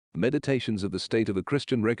Meditations of the state of a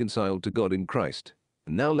Christian reconciled to God in Christ.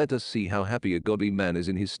 Now let us see how happy a godly man is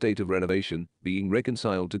in his state of renovation, being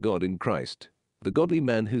reconciled to God in Christ. The godly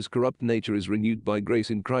man whose corrupt nature is renewed by grace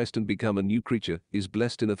in Christ and become a new creature, is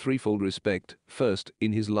blessed in a threefold respect: first,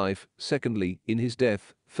 in his life; secondly, in his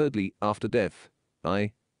death; thirdly, after death.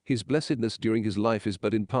 His blessedness during his life is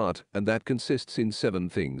but in part, and that consists in 7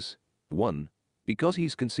 things. 1. Because he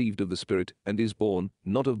is conceived of the Spirit, and is born,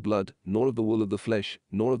 not of blood, nor of the will of the flesh,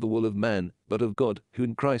 nor of the will of man, but of God, who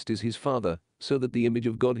in Christ is his Father, so that the image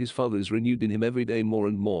of God his Father is renewed in him every day more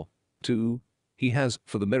and more. 2. He has,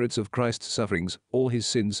 for the merits of Christ's sufferings, all his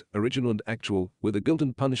sins, original and actual, with the guilt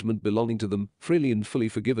and punishment belonging to them, freely and fully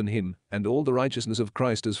forgiven him, and all the righteousness of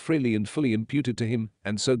Christ is freely and fully imputed to him,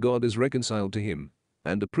 and so God is reconciled to him,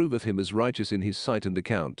 and approveth him as righteous in his sight and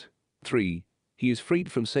account. 3. He is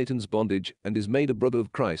freed from Satan's bondage, and is made a brother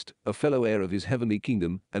of Christ, a fellow heir of his heavenly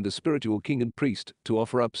kingdom, and a spiritual king and priest, to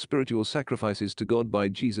offer up spiritual sacrifices to God by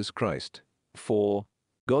Jesus Christ. 4.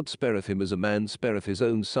 God spareth him as a man spareth his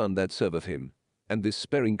own son that serveth him. And this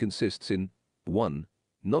sparing consists in 1.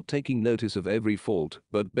 Not taking notice of every fault,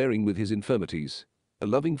 but bearing with his infirmities. A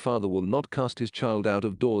loving father will not cast his child out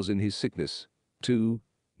of doors in his sickness. 2.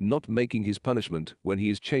 Not making his punishment, when he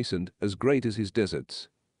is chastened, as great as his deserts.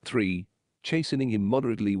 3. Chastening him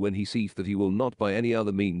moderately when he seeth that he will not by any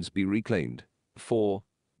other means be reclaimed. 4.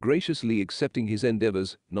 Graciously accepting his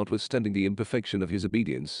endeavors, notwithstanding the imperfection of his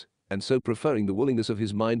obedience, and so preferring the willingness of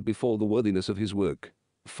his mind before the worthiness of his work.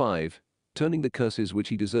 5. Turning the curses which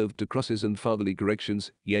he deserved to crosses and fatherly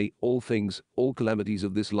corrections, yea, all things, all calamities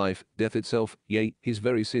of this life, death itself, yea, his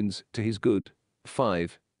very sins, to his good.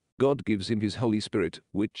 5. God gives him his Holy Spirit,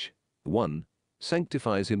 which 1.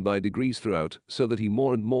 Sanctifies him by degrees throughout, so that he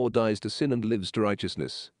more and more dies to sin and lives to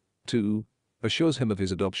righteousness. 2. Assures him of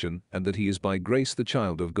his adoption, and that he is by grace the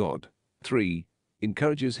child of God. 3.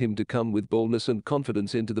 Encourages him to come with boldness and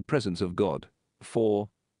confidence into the presence of God. 4.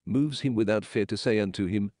 Moves him without fear to say unto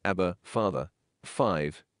him, Abba, Father.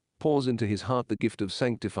 5. Pours into his heart the gift of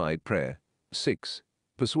sanctified prayer. 6.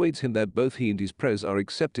 Persuades him that both he and his prayers are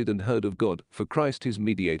accepted and heard of God, for Christ his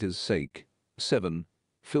mediator's sake. 7.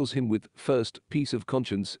 Fills him with, first, peace of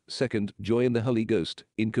conscience, second, joy in the Holy Ghost,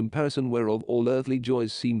 in comparison whereof all earthly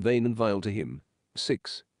joys seem vain and vile to him.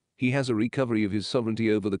 6. He has a recovery of his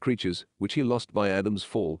sovereignty over the creatures, which he lost by Adam's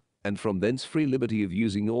fall, and from thence free liberty of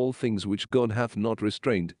using all things which God hath not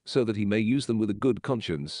restrained, so that he may use them with a good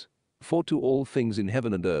conscience. For to all things in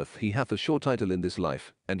heaven and earth he hath a sure title in this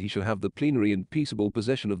life, and he shall have the plenary and peaceable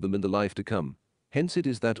possession of them in the life to come. Hence it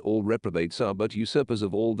is that all reprobates are but usurpers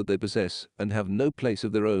of all that they possess, and have no place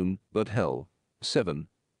of their own, but hell. 7.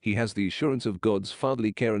 He has the assurance of God's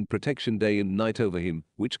fatherly care and protection day and night over him,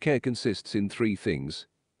 which care consists in 3 things.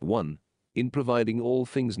 1. In providing all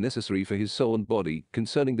things necessary for his soul and body,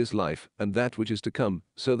 concerning this life, and that which is to come,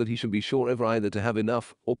 so that he shall be sure ever either to have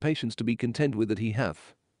enough, or patience to be content with that he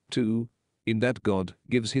hath. 2. In that God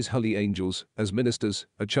gives his holy angels, as ministers,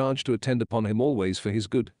 a charge to attend upon him always for his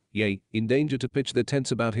good, yea, in danger to pitch their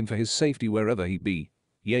tents about him for his safety wherever he be.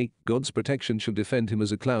 Yea, God's protection shall defend him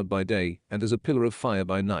as a cloud by day, and as a pillar of fire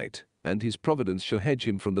by night, and his providence shall hedge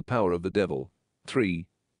him from the power of the devil. 3.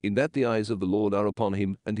 In that the eyes of the Lord are upon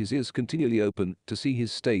him, and his ears continually open, to see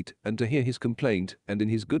his state, and to hear his complaint, and in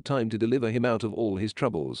his good time to deliver him out of all his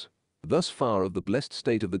troubles. Thus far of the blessed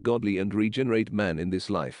state of the godly and regenerate man in this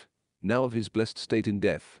life. Now of his blessed state in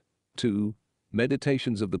death. 2.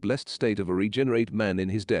 Meditations of the blessed state of a regenerate man in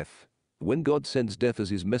his death. When God sends death as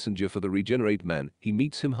his messenger for the regenerate man, he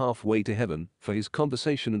meets him halfway to heaven, for his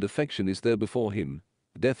conversation and affection is there before him.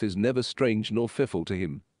 Death is never strange nor fearful to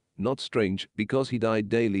him. Not strange, because he died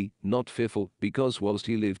daily; not fearful, because whilst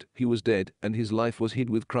he lived, he was dead, and his life was hid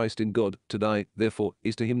with Christ in God. To die, therefore,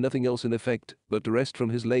 is to him nothing else in effect, but to rest from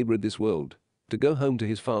his labor in this world, to go home to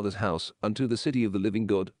his Father's house, unto the city of the living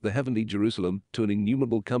God, the heavenly Jerusalem, to an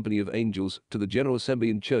innumerable company of angels, to the general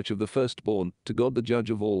assembly and church of the firstborn, to God the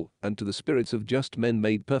judge of all, and to the spirits of just men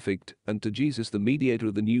made perfect, and to Jesus the mediator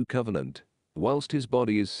of the new covenant. Whilst his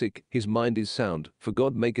body is sick, his mind is sound, for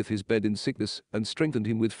God maketh his bed in sickness, and strengthened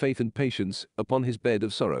him with faith and patience, upon his bed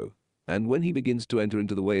of sorrow. And when he begins to enter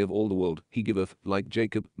into the way of all the world, he giveth, like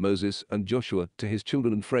Jacob, Moses, and Joshua, to his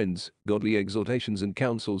children and friends, godly exhortations and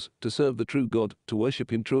counsels, to serve the true God, to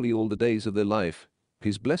worship him truly all the days of their life.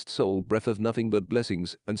 His blessed soul breatheth nothing but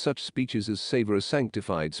blessings, and such speeches as savour a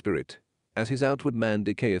sanctified spirit. As his outward man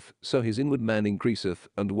decayeth, so his inward man increaseth,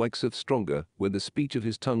 and waxeth stronger. When the speech of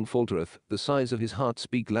his tongue faltereth, the sighs of his heart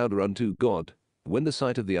speak louder unto God. When the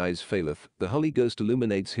sight of the eyes faileth, the Holy Ghost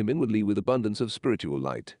illuminates him inwardly with abundance of spiritual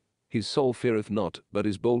light. His soul feareth not, but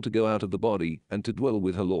is bold to go out of the body, and to dwell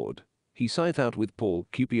with her Lord. He sigheth out with Paul,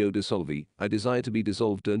 Cupio dissolvi, I desire to be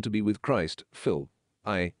dissolved and to be with Christ, Phil.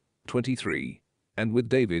 I. 23. And with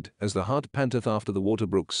David, as the hart panteth after the water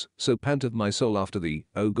brooks, so panteth my soul after thee,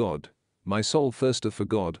 O God. My soul thirsteth for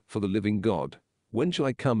God, for the living God. When shall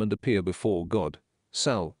I come and appear before God?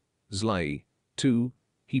 Sal. Zlai. 2.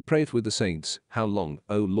 He prayeth with the saints, How long,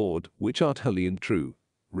 O Lord, which art holy and true?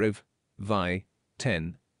 Rev. Vi.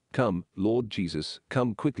 10. Come, Lord Jesus,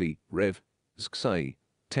 come quickly, Rev. Zxai.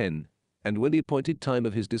 10. And when the appointed time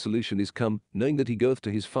of his dissolution is come, knowing that he goeth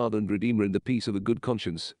to his Father and Redeemer in the peace of a good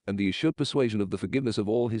conscience, and the assured persuasion of the forgiveness of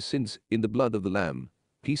all his sins, in the blood of the Lamb,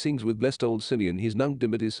 he sings with blessed old Simeon his Nunc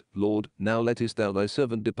Dimittis, Lord, now lettest thou thy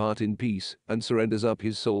servant depart in peace, and surrenders up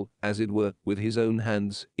his soul, as it were, with his own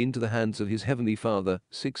hands, into the hands of his heavenly Father,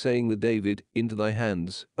 saying with David, Into thy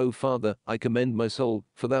hands, O Father, I commend my soul,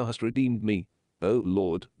 for thou hast redeemed me. O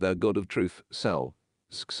Lord, thou God of truth, Sal.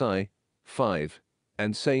 Zxai. 5.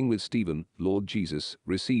 And saying with Stephen, Lord Jesus,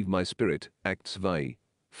 receive my spirit, Acts Vi.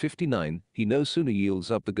 59, he no sooner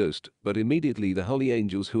yields up the ghost, but immediately the holy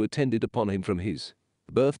angels who attended upon him from his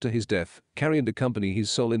birth to his death, carry and accompany his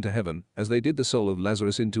soul into heaven, as they did the soul of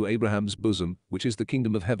Lazarus into Abraham's bosom, which is the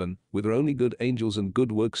kingdom of heaven, whither only good angels and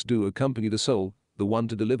good works do accompany the soul, the one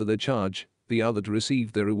to deliver their charge, the other to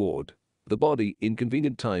receive their reward. The body, in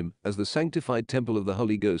convenient time, as the sanctified temple of the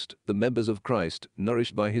Holy Ghost, the members of Christ,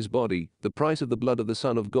 nourished by his body, the price of the blood of the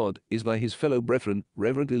Son of God, is by his fellow brethren,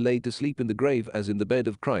 reverently laid to sleep in the grave as in the bed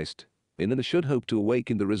of Christ, in an assured hope to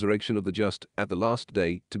awake in the resurrection of the just, at the last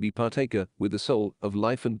day, to be partaker, with the soul, of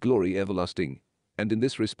life and glory everlasting. And in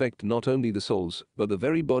this respect not only the souls, but the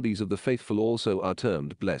very bodies of the faithful also are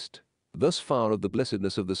termed blessed. Thus far of the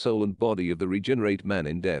blessedness of the soul and body of the regenerate man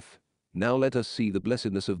in death. Now let us see the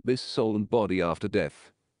blessedness of this soul and body after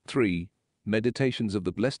death. 3. Meditations of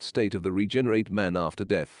the blessed state of the regenerate man after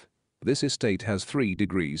death. This estate has 3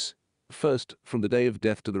 degrees. First, from the day of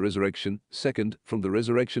death to the resurrection. Second, from the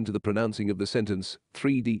resurrection to the pronouncing of the sentence.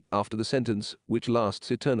 3d, after the sentence, which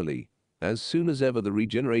lasts eternally. As soon as ever the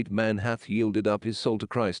regenerate man hath yielded up his soul to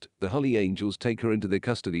Christ, the holy angels take her into their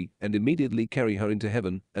custody, and immediately carry her into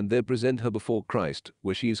heaven, and there present her before Christ,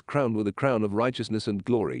 where she is crowned with a crown of righteousness and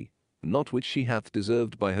glory, not which she hath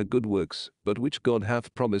deserved by her good works, but which God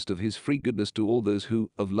hath promised of his free goodness to all those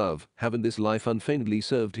who, of love, have in this life unfeignedly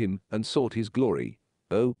served him, and sought his glory.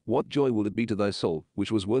 Oh, what joy will it be to thy soul,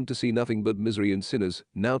 which was wont to see nothing but misery and sinners,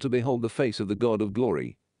 now to behold the face of the God of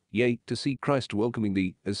glory. Yea, to see Christ welcoming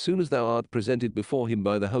thee, as soon as thou art presented before him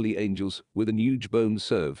by the holy angels, with an huge bone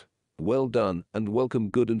serve. Well done, and welcome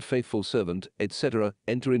good and faithful servant, etc.,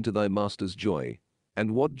 enter into thy master's joy.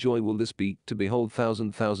 And what joy will this be, to behold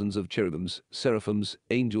thousands of cherubims, seraphims,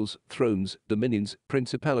 angels, thrones, dominions,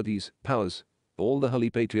 principalities, powers, all the holy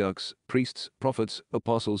patriarchs, priests, prophets,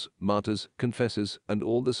 apostles, martyrs, confessors, and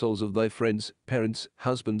all the souls of thy friends, parents,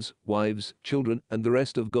 husbands, wives, children, and the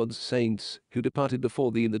rest of God's saints, who departed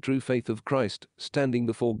before thee in the true faith of Christ, standing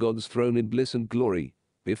before God's throne in bliss and glory.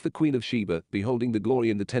 If the Queen of Sheba, beholding the glory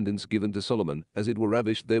and attendance given to Solomon, as it were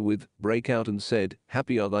ravished therewith, brake out and said,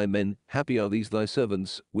 Happy are thy men, happy are these thy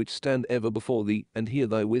servants, which stand ever before thee, and hear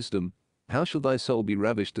thy wisdom, how shall thy soul be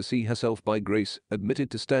ravished to see herself by grace admitted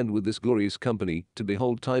to stand with this glorious company, to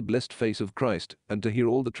behold thy blessed face of Christ, and to hear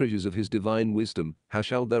all the treasures of his divine wisdom? How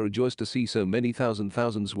shalt thou rejoice to see so many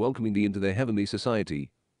thousands welcoming thee into their heavenly society?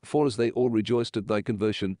 For as they all rejoiced at thy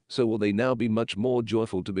conversion, so will they now be much more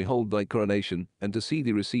joyful to behold thy coronation, and to see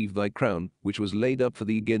thee receive thy crown, which was laid up for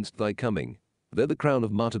thee against thy coming. There the crown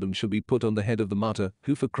of martyrdom shall be put on the head of the martyr,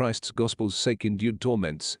 who for Christ's gospel's sake endured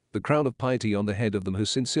torments, the crown of piety on the head of them who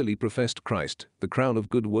sincerely professed Christ, the crown of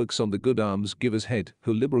good works on the good alms giver's head,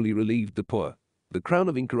 who liberally relieved the poor, the crown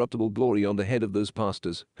of incorruptible glory on the head of those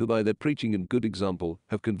pastors, who by their preaching and good example,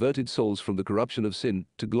 have converted souls from the corruption of sin,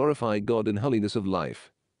 to glorify God in holiness of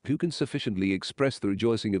life. Who can sufficiently express the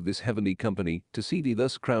rejoicing of this heavenly company, to see thee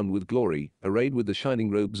thus crowned with glory, arrayed with the shining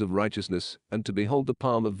robes of righteousness, and to behold the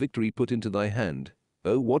palm of victory put into thy hand?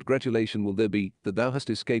 Oh, what gratulation will there be, that thou hast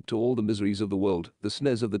escaped to all the miseries of the world, the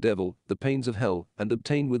snares of the devil, the pains of hell, and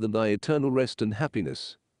obtained with them thy eternal rest and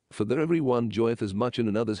happiness. For there every one joyeth as much in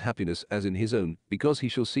another's happiness as in his own, because he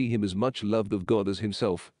shall see him as much loved of God as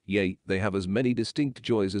himself. Yea, they have as many distinct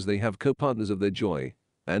joys as they have co-partners of their joy.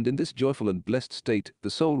 And in this joyful and blessed state,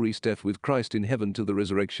 the soul resteth with Christ in heaven till the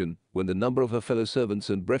resurrection, when the number of her fellow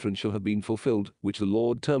servants and brethren shall have been fulfilled, which the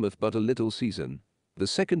Lord termeth but a little season. The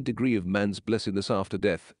second degree of man's blessedness after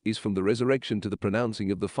death is from the resurrection to the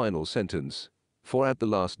pronouncing of the final sentence. For at the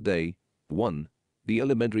last day, 1. The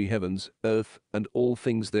elementary heavens, earth, and all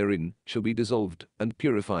things therein, shall be dissolved and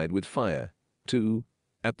purified with fire. 2.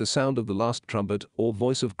 At the sound of the last trumpet, or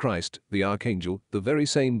voice of Christ, the archangel, the very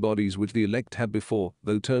same bodies which the elect had before,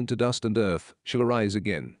 though turned to dust and earth, shall arise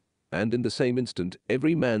again. And in the same instant,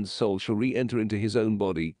 every man's soul shall re-enter into his own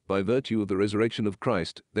body, by virtue of the resurrection of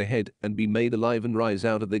Christ, their head, and be made alive and rise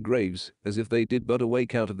out of their graves, as if they did but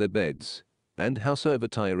awake out of their beds. And howsoever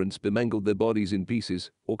tyrants bemangled their bodies in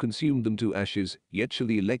pieces, or consumed them to ashes, yet shall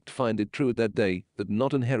the elect find it true at that day, that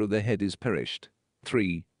not an hair of their head is perished.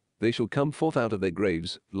 3. They shall come forth out of their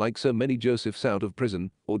graves, like so many Josephs out of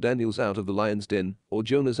prison, or Daniels out of the lion's den, or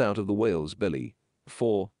Jonas out of the whale's belly.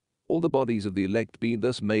 4. All the bodies of the elect being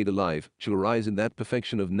thus made alive, shall arise in that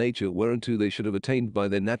perfection of nature whereunto they should have attained by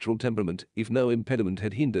their natural temperament, if no impediment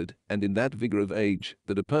had hindered, and in that vigor of age,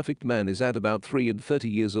 that a perfect man is at about 33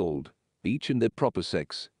 years old, each in their proper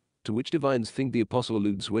sex. To which divines think the apostle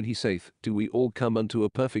alludes when he saith, "Till we all come unto a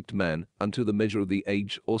perfect man, unto the measure of the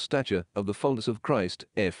age or stature of the fullness of Christ."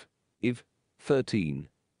 If 13.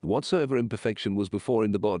 Whatsoever imperfection was before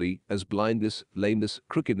in the body, as blindness, lameness,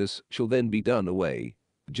 crookedness, shall then be done away.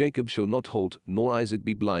 Jacob shall not halt, nor Isaac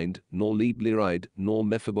be blind, nor Leah blear-eyed, nor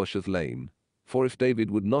Mephibosheth lame. For if David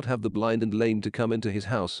would not have the blind and lame to come into his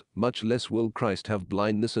house, much less will Christ have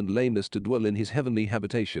blindness and lameness to dwell in his heavenly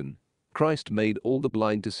habitation. Christ made all the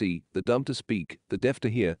blind to see, the dumb to speak, the deaf to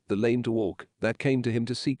hear, the lame to walk, that came to him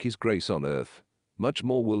to seek his grace on earth. Much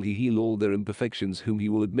more will he heal all their imperfections whom he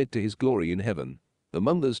will admit to his glory in heaven.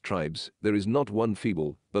 Among those tribes there is not one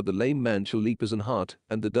feeble, but the lame man shall leap as an hart,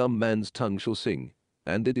 and the dumb man's tongue shall sing.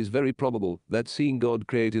 And it is very probable that seeing God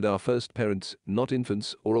created our first parents, not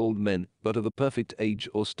infants or old men, but of a perfect age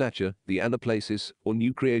or stature, the anaplasis, or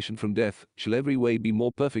new creation from death, shall every way be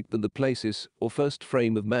more perfect than the placis, or first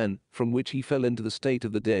frame of man, from which he fell into the state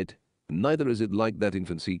of the dead. Neither is it like that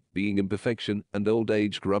infancy, being imperfection, and old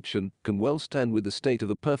age corruption, can well stand with the state of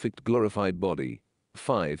a perfect glorified body.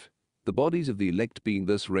 5. The bodies of the elect being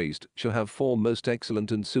thus raised, shall have 4 most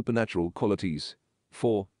excellent and supernatural qualities.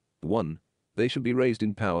 4. 1. They shall be raised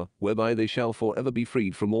in power, whereby they shall forever be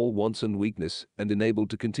freed from all wants and weakness, and enabled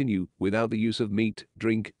to continue, without the use of meat,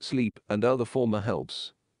 drink, sleep, and other former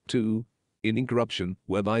helps. 2. In incorruption,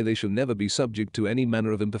 whereby they shall never be subject to any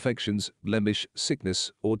manner of imperfections, blemish,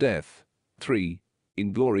 sickness, or death. 3.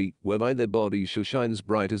 In glory, whereby their bodies shall shine as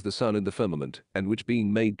bright as the sun in the firmament, and which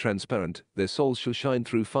being made transparent, their souls shall shine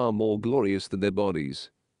through far more glorious than their bodies.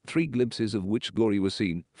 3 glimpses of which glory were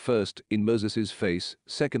seen, first, in Moses' face,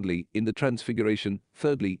 secondly, in the transfiguration,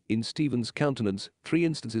 thirdly, in Stephen's countenance, 3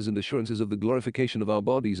 instances and assurances of the glorification of our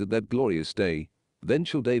bodies at that glorious day. Then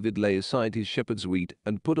shall David lay aside his shepherd's wheat,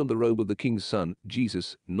 and put on the robe of the king's son,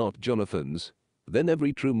 Jesus, not Jonathan's. Then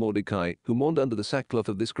every true Mordecai, who mourned under the sackcloth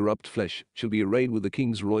of this corrupt flesh, shall be arrayed with the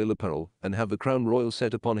king's royal apparel, and have the crown royal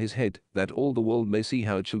set upon his head, that all the world may see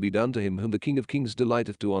how it shall be done to him whom the King of kings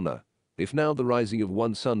delighteth to honor. If now the rising of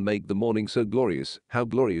one sun make the morning so glorious, how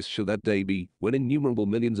glorious shall that day be, when innumerable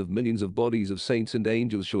millions of bodies of saints and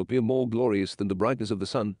angels shall appear more glorious than the brightness of the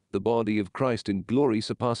sun, the body of Christ in glory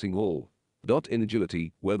surpassing all. In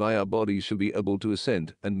agility, whereby our bodies shall be able to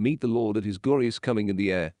ascend, and meet the Lord at his glorious coming in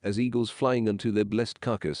the air, as eagles flying unto their blessed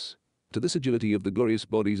carcass. To this agility of the glorious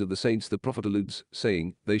bodies of the saints the prophet alludes,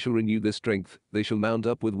 saying, "They shall renew their strength, they shall mount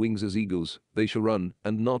up with wings as eagles, they shall run,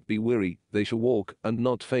 and not be weary, they shall walk, and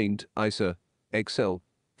not faint." Isa. XL.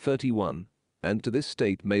 31. And to this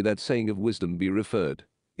state may that saying of wisdom be referred.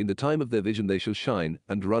 In the time of their vision they shall shine,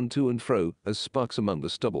 and run to and fro, as sparks among the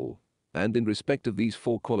stubble. And in respect of these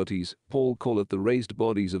 4 qualities, Paul calleth the raised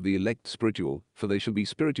bodies of the elect spiritual, for they shall be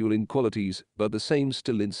spiritual in qualities, but the same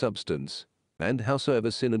still in substance. And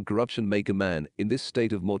howsoever sin and corruption make a man, in this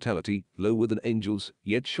state of mortality, lower than angels,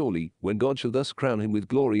 yet surely, when God shall thus crown him with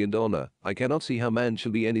glory and honor, I cannot see how man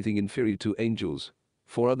shall be anything inferior to angels.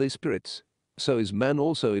 For are they spirits? So is man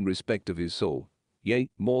also in respect of his soul. Yea,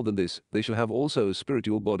 more than this, they shall have also a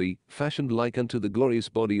spiritual body, fashioned like unto the glorious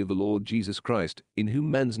body of the Lord Jesus Christ, in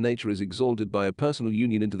whom man's nature is exalted by a personal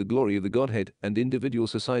union into the glory of the Godhead and individual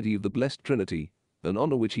society of the blessed Trinity, an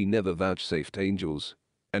honor which he never vouchsafed angels.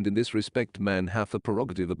 And in this respect man hath a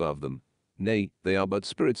prerogative above them. Nay, they are but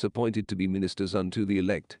spirits appointed to be ministers unto the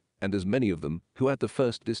elect, and as many of them, who at the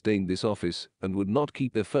first disdained this office, and would not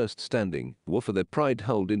keep their first standing, were for their pride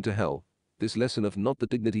hurled into hell. This lesseneth not the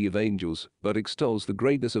dignity of angels, but extols the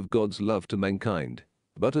greatness of God's love to mankind.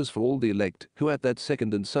 But as for all the elect, who at that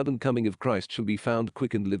second and sudden coming of Christ shall be found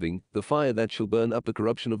quick and living, the fire that shall burn up the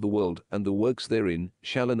corruption of the world, and the works therein,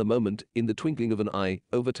 shall in a moment, in the twinkling of an eye,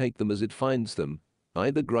 overtake them as it finds them,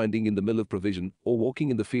 either grinding in the mill of provision, or walking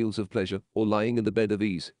in the fields of pleasure, or lying in the bed of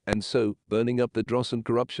ease, and so, burning up the dross and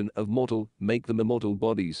corruption of mortal, make them immortal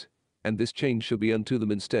bodies. And this change shall be unto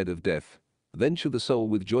them instead of death. Then shall the soul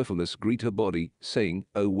with joyfulness greet her body, saying,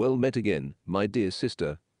 O well met again, my dear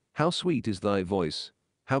sister. How sweet is thy voice!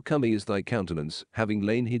 How comely is thy countenance, having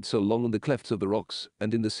lain hid so long in the clefts of the rocks,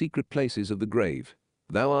 and in the secret places of the grave.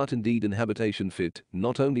 Thou art indeed an habitation fit,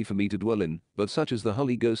 not only for me to dwell in, but such as the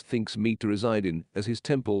Holy Ghost thinks meet to reside in, as his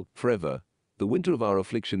temple, forever. The winter of our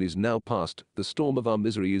affliction is now past, the storm of our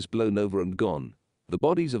misery is blown over and gone. The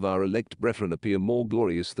bodies of our elect brethren appear more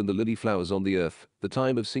glorious than the lily flowers on the earth. The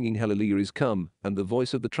time of singing hallelujah is come, and the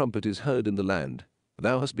voice of the trumpet is heard in the land.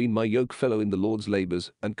 Thou hast been my yoke fellow in the Lord's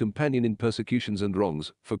labors, and companion in persecutions and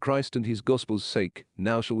wrongs, for Christ and his gospel's sake.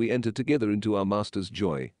 Now shall we enter together into our Master's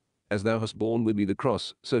joy. As thou hast borne with me the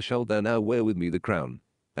cross, so shalt thou now wear with me the crown.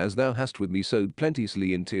 As thou hast with me sowed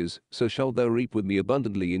plenteously in tears, so shalt thou reap with me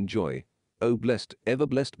abundantly in joy. O blessed, ever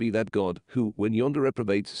blessed be that God, who, when yonder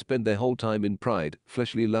reprobates spend their whole time in pride,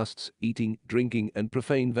 fleshly lusts, eating, drinking, and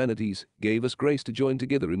profane vanities, gave us grace to join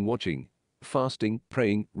together in watching, fasting,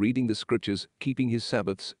 praying, reading the scriptures, keeping his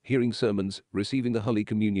Sabbaths, hearing sermons, receiving the Holy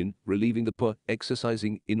Communion, relieving the poor,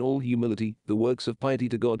 exercising, in all humility, the works of piety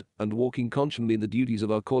to God, and walking consciently in the duties of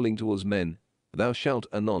our calling towards men. Thou shalt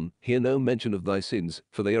anon hear no mention of thy sins,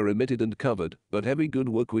 for they are remitted and covered, but every good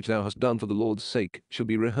work which thou hast done for the Lord's sake shall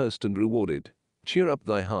be rehearsed and rewarded. Cheer up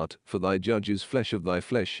thy heart, for thy judge is flesh of thy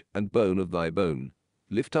flesh, and bone of thy bone.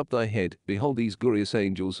 Lift up thy head, behold these glorious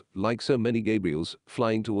angels, like so many Gabriels,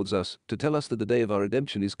 flying towards us, to tell us that the day of our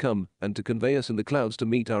redemption is come, and to convey us in the clouds to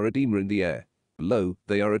meet our Redeemer in the air. Lo,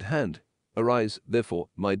 they are at hand. Arise, therefore,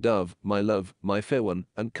 my dove, my love, my fair one,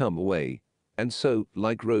 and come away. And so,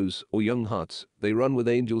 like roes or young harts, they run with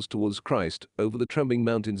angels towards Christ, over the trembling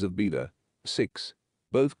mountains of Beda. 6.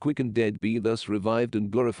 Both quick and dead being thus revived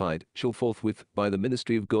and glorified, shall forthwith, by the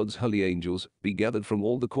ministry of God's holy angels, be gathered from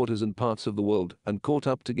all the quarters and parts of the world, and caught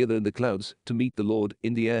up together in the clouds, to meet the Lord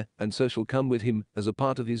in the air, and so shall come with him, as a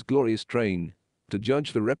part of his glorious train, to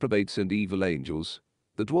judge the reprobates and evil angels.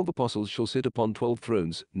 The 12 apostles shall sit upon 12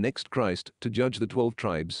 thrones, next Christ, to judge the 12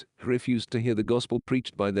 tribes, who refused to hear the gospel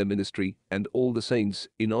preached by their ministry, and all the saints,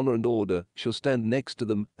 in honor and order, shall stand next to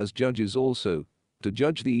them, as judges also, to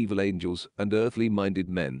judge the evil angels and earthly-minded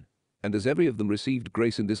men. And as every of them received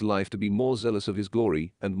grace in this life to be more zealous of his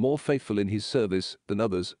glory, and more faithful in his service, than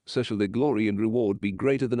others, so shall their glory and reward be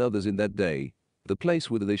greater than others in that day. The place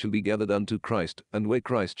whither they shall be gathered unto Christ, and where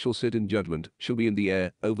Christ shall sit in judgment, shall be in the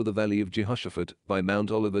air, over the valley of Jehoshaphat, by Mount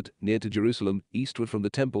Olivet, near to Jerusalem, eastward from the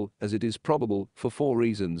temple, as it is probable, for 4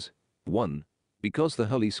 reasons. 1. Because the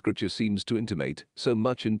Holy Scripture seems to intimate so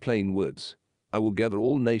much in plain words. I will gather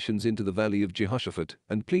all nations into the valley of Jehoshaphat,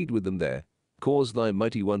 and plead with them there. Cause thy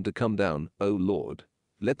mighty one to come down, O Lord.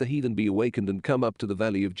 Let the heathen be awakened and come up to the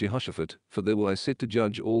valley of Jehoshaphat, for there will I sit to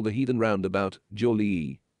judge all the heathen round about.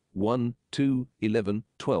 Jolie 1, 2, 11,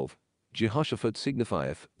 12. Jehoshaphat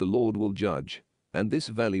signifieth, the Lord will judge. And this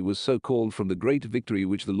valley was so called from the great victory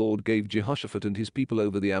which the Lord gave Jehoshaphat and his people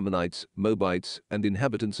over the Ammonites, Moabites, and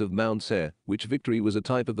inhabitants of Mount Seir, which victory was a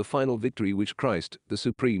type of the final victory which Christ, the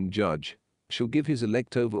supreme judge, shall give his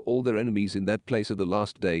elect over all their enemies in that place of the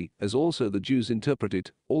last day, as also the Jews interpret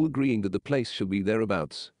it, all agreeing that the place shall be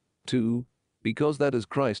thereabouts. 2. Because that as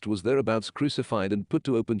Christ was thereabouts crucified and put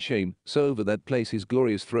to open shame, so over that place his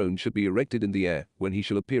glorious throne should be erected in the air, when he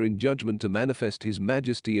shall appear in judgment to manifest his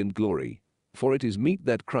majesty and glory. For it is meet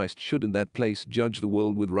that Christ should in that place judge the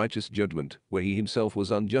world with righteous judgment, where he himself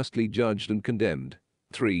was unjustly judged and condemned.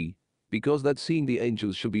 3. Because that seeing the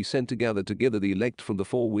angels shall be sent to gather together the elect from the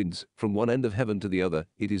 4 winds, from one end of heaven to the other,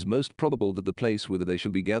 it is most probable that the place whither they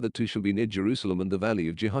shall be gathered to shall be near Jerusalem and the valley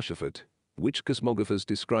of Jehoshaphat, which cosmographers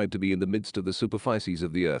describe to be in the midst of the superficies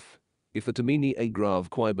of the earth. If the termini a grave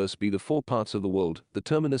quibus be the 4 parts of the world, the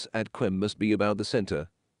terminus ad quem must be about the center.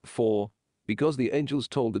 4. Because the angels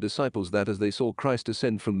told the disciples that as they saw Christ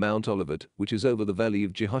ascend from Mount Olivet, which is over the valley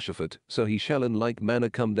of Jehoshaphat, so he shall in like manner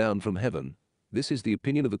come down from heaven. This is the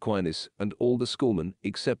opinion of Aquinas and all the schoolmen,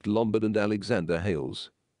 except Lombard and Alexander Hales.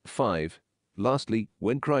 5. Lastly,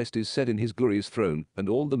 when Christ is set in his glorious throne, and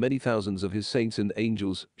all the many thousands of his saints and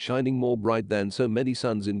angels, shining more bright than so many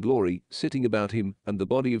suns in glory, sitting about him, and the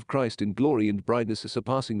body of Christ in glory and brightness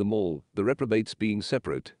surpassing them all, the reprobates being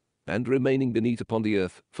separate, and remaining beneath upon the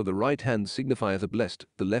earth, for the right hand signifieth a blessed,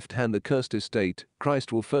 the left hand a cursed estate,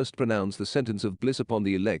 Christ will first pronounce the sentence of bliss upon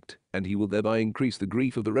the elect, and he will thereby increase the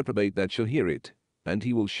grief of the reprobate that shall hear it, and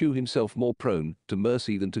he will shew himself more prone to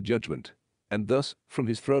mercy than to judgment. And thus, from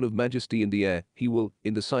his throne of majesty in the air, he will,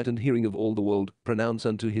 in the sight and hearing of all the world, pronounce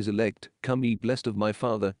unto his elect, Come ye blessed of my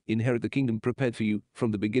Father, inherit the kingdom prepared for you,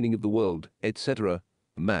 from the beginning of the world, etc.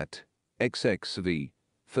 Matt. XXV.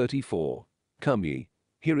 34. Come ye.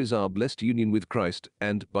 Here is our blessed union with Christ,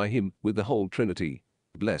 and, by him, with the whole Trinity.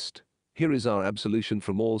 Blessed. Here is our absolution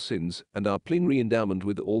from all sins and our plenary endowment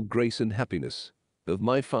with all grace and happiness. Of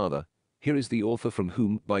my Father, here is the author from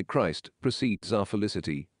whom, by Christ, proceeds our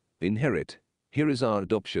felicity. Inherit. Here is our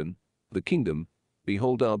adoption, the kingdom.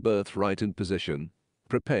 Behold our birthright and possession.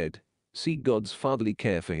 Prepared. See God's fatherly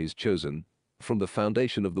care for his chosen. From the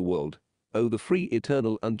foundation of the world. O the free,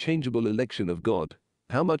 eternal, unchangeable election of God.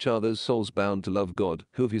 How much are those souls bound to love God,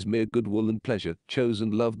 who of his mere good will and pleasure chose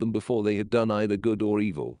and loved them before they had done either good or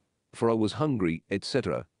evil? For I was hungry,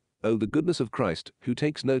 etc. O the goodness of Christ, who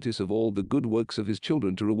takes notice of all the good works of his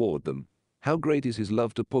children to reward them. How great is his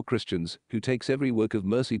love to poor Christians, who takes every work of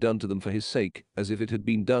mercy done to them for his sake, as if it had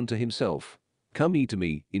been done to himself. Come ye to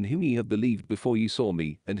me, in whom ye have believed before ye saw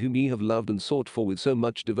me, and whom ye have loved and sought for with so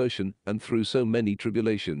much devotion, and through so many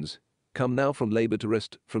tribulations. Come now from labor to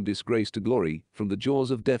rest, from disgrace to glory, from the jaws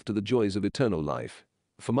of death to the joys of eternal life.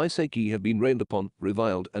 For my sake ye have been rained upon,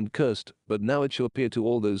 reviled, and cursed, but now it shall appear to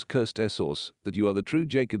all those cursed Esau's, that you are the true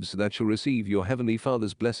Jacobs that shall receive your heavenly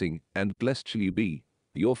Father's blessing, and blessed shall you be.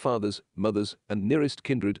 Your fathers, mothers, and nearest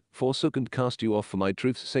kindred forsook and cast you off for my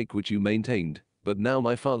truth's sake which you maintained. But now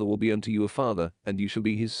my Father will be unto you a father, and you shall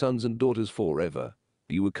be his sons and daughters forever.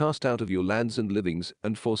 You were cast out of your lands and livings,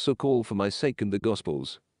 and forsook all for my sake and the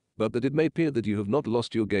gospel's. But that it may appear that you have not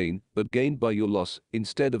lost your gain, but gained by your loss,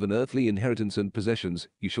 instead of an earthly inheritance and possessions,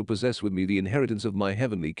 you shall possess with me the inheritance of my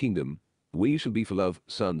heavenly kingdom. Where you shall be for love,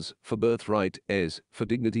 sons, for birthright, heirs, for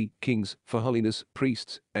dignity, kings, for holiness,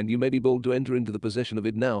 priests, and you may be bold to enter into the possession of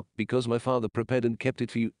it now, because my Father prepared and kept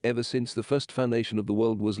it for you ever since the first foundation of the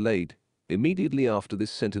world was laid. Immediately after this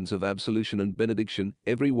sentence of absolution and benediction,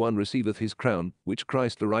 every one receiveth his crown, which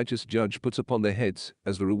Christ the righteous judge puts upon their heads,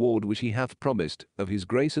 as the reward which he hath promised, of his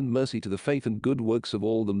grace and mercy to the faith and good works of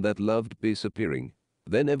all them that loved his appearing.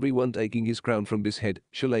 Then every one taking his crown from his head,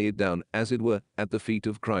 shall lay it down, as it were, at the feet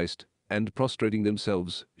of Christ, and prostrating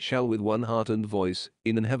themselves, shall with one heart and voice,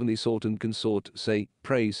 in an heavenly sort and consort, say,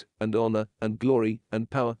 Praise, and honor, and glory, and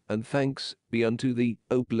power, and thanks, be unto thee,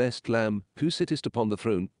 O blessed Lamb, who sittest upon the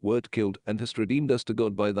throne, wert killed, and hast redeemed us to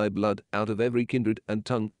God by thy blood, out of every kindred, and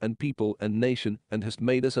tongue, and people, and nation, and hast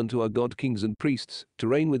made us unto our God kings and priests, to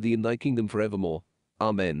reign with thee in thy kingdom forevermore.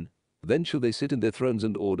 Amen. Then shall they sit in their thrones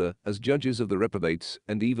and order, as judges of the reprobates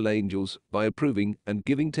and evil angels, by approving and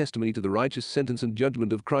giving testimony to the righteous sentence and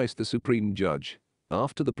judgment of Christ the supreme judge.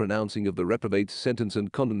 After the pronouncing of the reprobate's sentence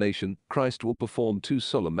and condemnation, Christ will perform two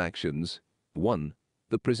solemn actions. 1.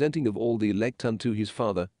 The presenting of all the elect unto his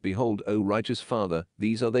Father. Behold, O righteous Father,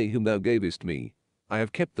 these are they whom thou gavest me. I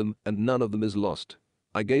have kept them, and none of them is lost.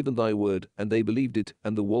 I gave them thy word, and they believed it,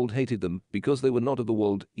 and the world hated them, because they were not of the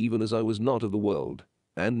world, even as I was not of the world.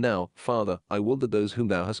 And now, Father, I will that those whom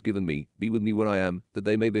thou hast given me be with me where I am, that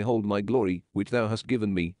they may behold my glory, which thou hast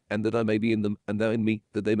given me, and that I may be in them, and thou in me,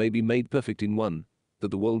 that they may be made perfect in one,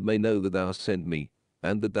 that the world may know that thou hast sent me,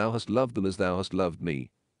 and that thou hast loved them as thou hast loved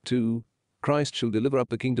me. 2. Christ shall deliver up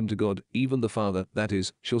the kingdom to God, even the Father, that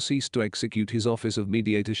is, shall cease to execute his office of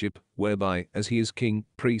mediatorship, whereby, as he is king,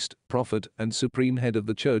 priest, prophet, and supreme head of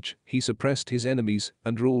the church, he suppressed his enemies,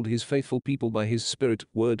 and ruled his faithful people by his Spirit,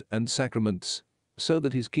 word, and sacraments. So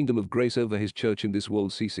that his kingdom of grace over his church in this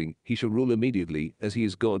world ceasing, he shall rule immediately, as he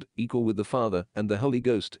is God, equal with the Father and the Holy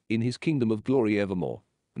Ghost, in his kingdom of glory evermore.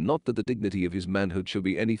 Not that the dignity of his manhood shall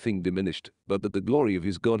be anything diminished, but that the glory of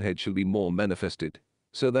his Godhead shall be more manifested.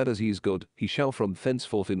 So that as he is God, he shall from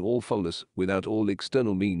thenceforth in all fullness, without all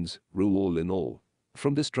external means, rule all in all.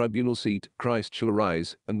 From this tribunal seat, Christ shall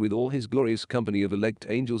arise, and with all his glorious company of elect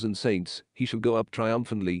angels and saints, he shall go up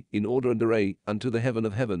triumphantly, in order and array, unto the heaven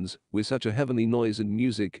of heavens, with such a heavenly noise and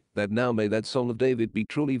music, that now may that song of David be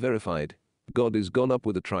truly verified. God is gone up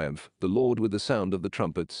with a triumph, the Lord with the sound of the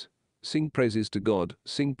trumpets. Sing praises to God,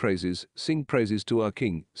 sing praises to our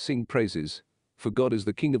King, sing praises. For God is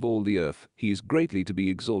the King of all the earth, he is greatly to be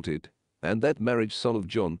exalted. And that marriage song of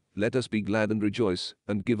John, let us be glad and rejoice,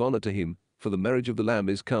 and give honor to him. For the marriage of the Lamb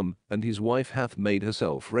is come, and his wife hath made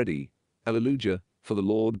herself ready. Alleluia, for the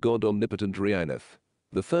Lord God omnipotent reigneth.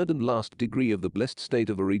 The third and last degree of the blessed state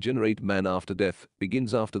of a regenerate man after death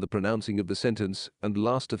begins after the pronouncing of the sentence, and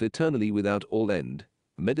lasteth eternally without all end.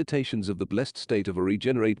 Meditations of the blessed state of a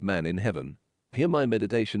regenerate man in heaven. Here my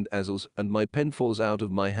meditation dazzles, and my pen falls out of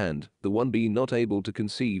my hand, the one being not able to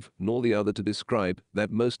conceive, nor the other to describe, that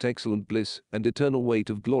most excellent bliss, and eternal weight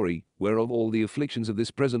of glory, whereof all the afflictions of this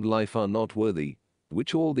present life are not worthy,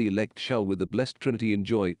 which all the elect shall with the blessed Trinity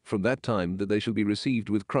enjoy, from that time that they shall be received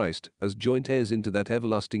with Christ, as joint heirs into that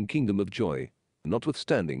everlasting kingdom of joy.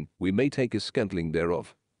 Notwithstanding, we may take a scantling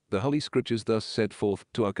thereof. The Holy Scriptures thus set forth,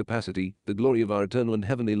 to our capacity, the glory of our eternal and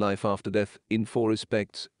heavenly life after death, in 4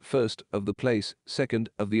 respects: first, of the place; second,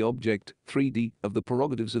 of the object; 3d, of the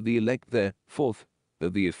prerogatives of the elect there; fourth,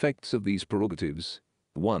 of the effects of these prerogatives.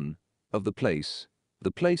 1. Of the place.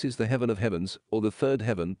 The place is the heaven of heavens, or the third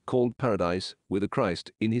heaven, called paradise, whither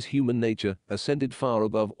Christ, in his human nature, ascended far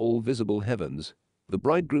above all visible heavens. The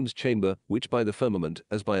bridegroom's chamber, which by the firmament,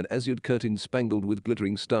 as by an azured curtain spangled with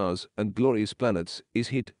glittering stars and glorious planets, is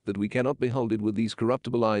hid, that we cannot behold it with these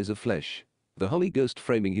corruptible eyes of flesh. The Holy Ghost,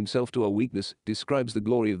 framing himself to our weakness, describes the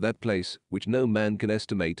glory of that place, which no man can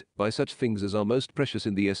estimate, by such things as are most precious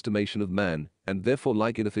in the estimation of man, and therefore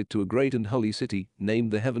likeneth it to a great and holy city,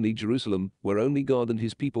 named the heavenly Jerusalem, where only God and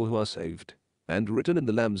his people who are saved, and written in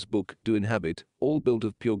the Lamb's book, do inhabit, all built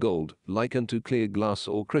of pure gold, like unto clear glass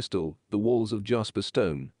or crystal, the walls of jasper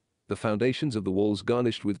stone. The foundations of the walls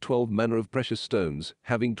garnished with 12 manner of precious stones,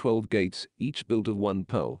 having 12 gates, each built of one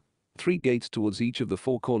pearl. 3 gates towards each of the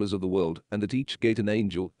 4 corners of the world, and at each gate an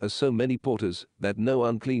angel, as so many porters, that no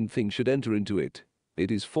unclean thing should enter into it.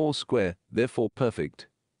 It is 4 square, therefore perfect.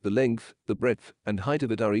 The length, the breadth, and height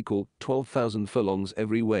of it are equal, 12,000 furlongs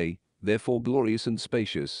every way, therefore glorious and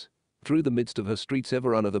spacious. Through the midst of her streets ever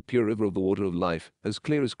runneth a pure river of the water of life, as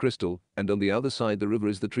clear as crystal, and on the other side the river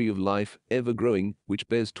is the tree of life, ever growing, which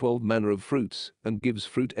bears 12 manner of fruits, and gives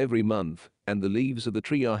fruit every month, and the leaves of the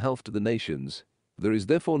tree are health to the nations. There is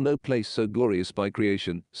therefore no place so glorious by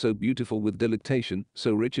creation, so beautiful with delectation,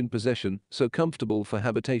 so rich in possession, so comfortable for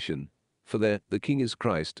habitation. For there, the King is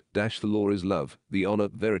Christ, the law is love, the honor,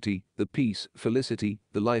 verity, the peace, felicity,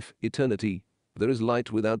 the life, eternity. There is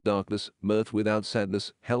light without darkness, mirth without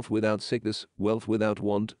sadness, health without sickness, wealth without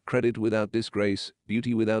want, credit without disgrace,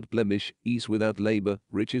 beauty without blemish, ease without labor,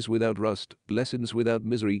 riches without rust, blessedness without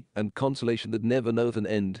misery, and consolation that never knoweth an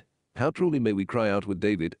end. How truly may we cry out with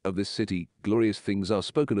David, of this city, glorious things are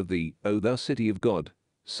spoken of thee, O thou city of God.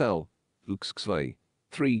 Sal. Lux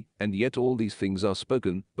 3. And yet all these things are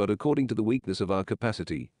spoken, but according to the weakness of our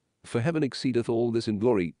capacity. For heaven exceedeth all this in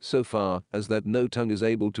glory, so far as that no tongue is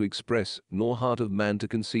able to express, nor heart of man to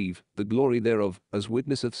conceive, the glory thereof, as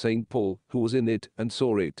witnesseth St. Paul, who was in it, and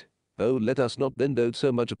saw it. Oh, let us not then dote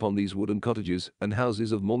so much upon these wooden cottages, and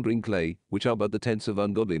houses of mouldering clay, which are but the tents of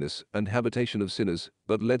ungodliness, and habitation of sinners,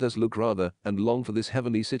 but let us look rather, and long for this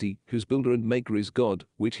heavenly city, whose builder and maker is God,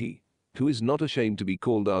 which he, who is not ashamed to be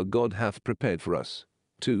called our God, hath prepared for us.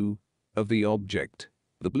 2. Of the object.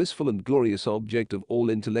 The blissful and glorious object of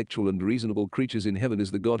all intellectual and reasonable creatures in heaven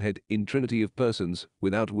is the Godhead, in Trinity of persons,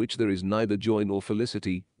 without which there is neither joy nor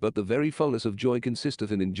felicity, but the very fullness of joy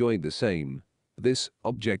consisteth in enjoying the same. This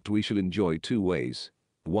object we shall enjoy 2 ways.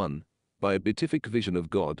 1. By a beatific vision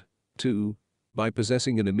of God. 2. By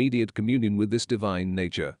possessing an immediate communion with this divine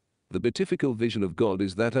nature. The beatifical vision of God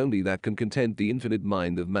is that only that can content the infinite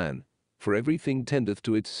mind of man. For everything tendeth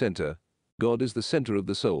to its center. God is the center of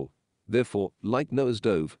the soul. Therefore, like Noah's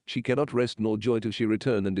dove, she cannot rest nor joy till she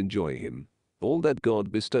return and enjoy him. All that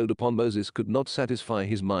God bestowed upon Moses could not satisfy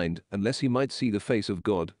his mind, unless he might see the face of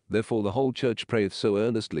God. Therefore the whole church prayeth so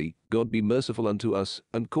earnestly, God be merciful unto us,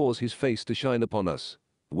 and cause his face to shine upon us.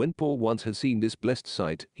 When Paul once had seen this blessed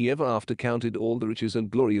sight, he ever after counted all the riches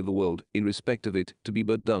and glory of the world, in respect of it, to be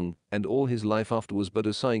but dung, and all his life after was but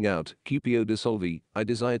a sighing out, Cupio dissolvi, I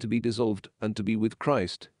desire to be dissolved, and to be with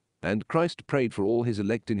Christ. And Christ prayed for all his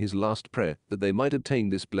elect in his last prayer, that they might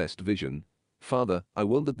obtain this blessed vision. Father, I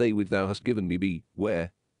will that they which thou hast given me be,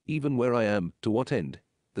 where? Even where I am, to what end?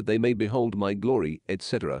 That they may behold my glory,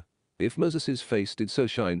 etc. If Moses' face did so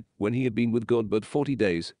shine, when he had been with God but 40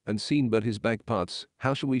 days, and seen but his back parts,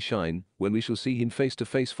 how shall we shine, when we shall see him face to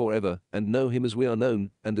face forever, and know him as we are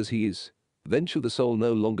known, and as he is? Then shall the soul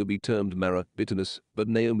no longer be termed Mara, bitterness, but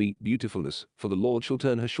Naomi, beautifulness, for the Lord shall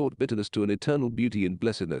turn her short bitterness to an eternal beauty and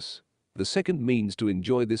blessedness. The second means to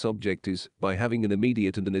enjoy this object is, by having an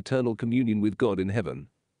immediate and an eternal communion with God in heaven.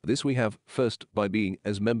 This we have, first, by being,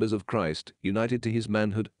 as members of Christ, united to his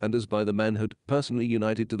manhood, and as by the manhood, personally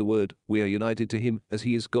united to the Word, we are united to him, as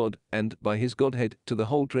he is God, and, by his Godhead, to the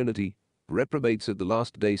whole Trinity. Reprobates at the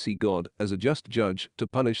last day see God, as a just judge, to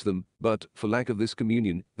punish them, but, for lack of this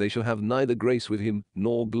communion, they shall have neither grace with him,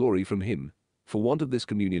 nor glory from him. For want of this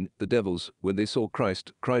communion, the devils, when they saw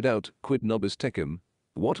Christ, cried out, Quid nobis tecum?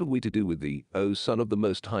 What have we to do with thee, O Son of the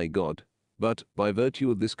Most High God? But, by virtue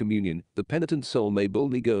of this communion, the penitent soul may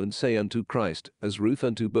boldly go and say unto Christ, as Ruth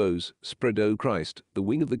unto Boaz, Spread, O Christ, the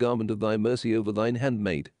wing of the garment of thy mercy over thine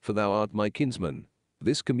handmaid, for thou art my kinsman.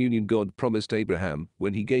 This communion God promised Abraham,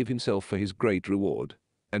 when he gave himself for his great reward.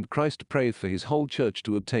 And Christ prayeth for his whole church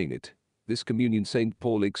to obtain it. This communion St.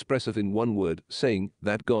 Paul expresseth in one word, saying,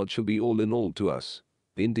 that God shall be all in all to us.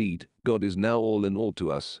 Indeed, God is now all in all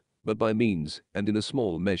to us, but by means, and in a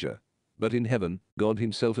small measure. But in heaven, God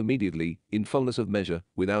himself immediately, in fullness of measure,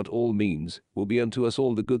 without all means, will be unto us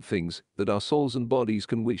all the good things that our souls and bodies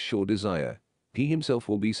can wish or desire. He himself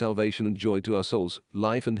will be salvation and joy to our souls,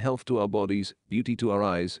 life and health to our bodies, beauty to our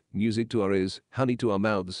eyes, music to our ears, honey to our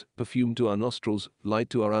mouths, perfume to our nostrils, light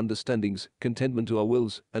to our understandings, contentment to our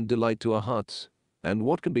wills, and delight to our hearts. And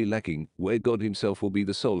what can be lacking, where God himself will be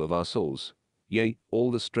the soul of our souls? Yea,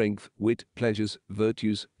 all the strength, wit, pleasures,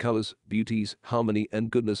 virtues, colors, beauties, harmony, and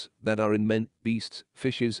goodness that are in men, beasts,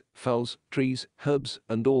 fishes, fowls, trees, herbs,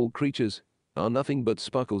 and all creatures, are nothing but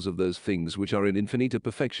sparkles of those things which are in infinite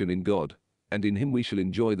perfection in God, and in him we shall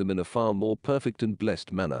enjoy them in a far more perfect and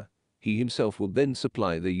blessed manner. He himself will then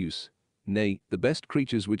supply their use. Nay, the best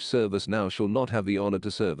creatures which serve us now shall not have the honor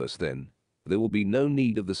to serve us then. There will be no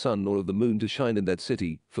need of the sun nor of the moon to shine in that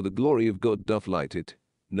city, for the glory of God doth light it.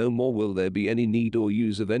 No more will there be any need or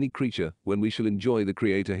use of any creature when we shall enjoy the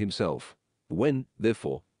Creator himself. When,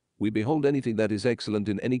 therefore, we behold anything that is excellent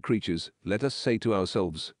in any creatures, let us say to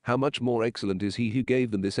ourselves, how much more excellent is he who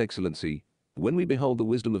gave them this excellency. When we behold the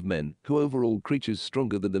wisdom of men, who over all creatures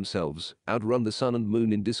stronger than themselves, outrun the sun and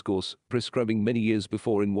moon in discourse, prescribing many years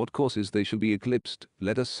before in what courses they shall be eclipsed,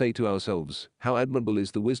 let us say to ourselves, how admirable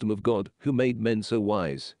is the wisdom of God, who made men so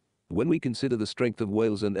wise. When we consider the strength of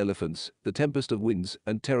whales and elephants, the tempest of winds,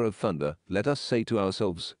 and terror of thunder, let us say to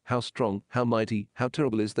ourselves, how strong, how mighty, how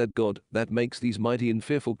terrible is that God, that makes these mighty and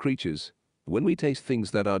fearful creatures. When we taste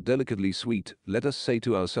things that are delicately sweet, let us say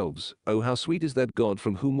to ourselves, oh how sweet is that God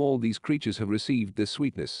from whom all these creatures have received their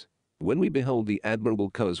sweetness. When we behold the admirable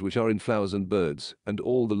colors which are in flowers and birds, and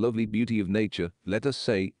all the lovely beauty of nature, let us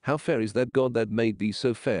say, how fair is that God that made these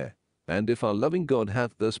so fair. And if our loving God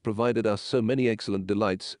hath thus provided us so many excellent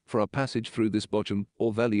delights for our passage through this bottom,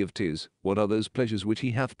 or valley of tears, what are those pleasures which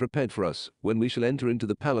he hath prepared for us, when we shall enter into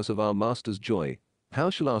the palace of our Master's joy? How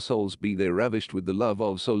shall our souls be there ravished with the love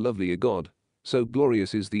of so lovely a God? So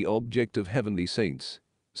glorious is the object of heavenly saints.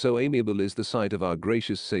 So amiable is the sight of our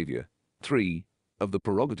gracious Saviour. 3. Of the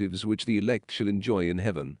prerogatives which the elect shall enjoy in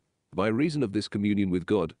heaven. By reason of this communion with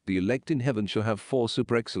God, the elect in heaven shall have 4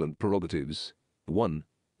 super-excellent prerogatives. 1.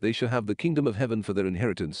 They shall have the kingdom of heaven for their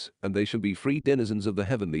inheritance, and they shall be free denizens of the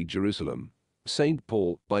heavenly Jerusalem. Saint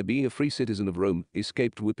Paul, by being a free citizen of Rome,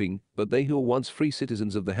 escaped whipping, but they who are once free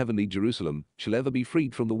citizens of the heavenly Jerusalem shall ever be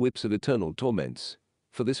freed from the whips of eternal torments.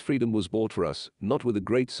 For this freedom was bought for us, not with a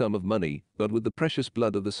great sum of money, but with the precious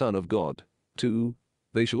blood of the Son of God. 2.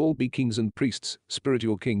 They shall all be kings and priests,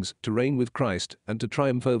 spiritual kings, to reign with Christ, and to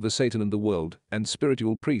triumph over Satan and the world, and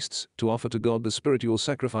spiritual priests, to offer to God the spiritual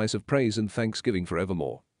sacrifice of praise and thanksgiving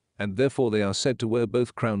forevermore. And therefore they are said to wear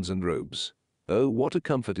both crowns and robes. Oh, what a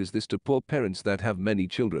comfort is this to poor parents that have many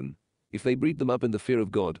children! If they breed them up in the fear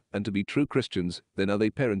of God, and to be true Christians, then are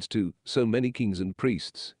they parents to so many kings and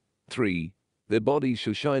priests. 3. Their bodies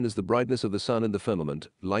shall shine as the brightness of the sun in the firmament,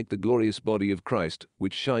 like the glorious body of Christ,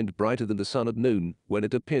 which shined brighter than the sun at noon, when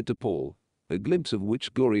it appeared to Paul. A glimpse of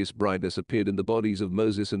which glorious brightness appeared in the bodies of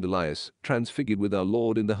Moses and Elias, transfigured with our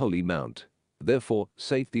Lord in the holy mount. Therefore,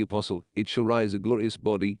 saith the apostle, it shall rise a glorious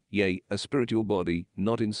body, yea, a spiritual body,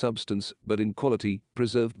 not in substance, but in quality,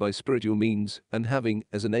 preserved by spiritual means, and having,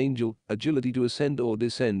 as an angel, agility to ascend or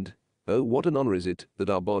descend. Oh, what an honor is it, that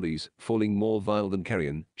our bodies, falling more vile than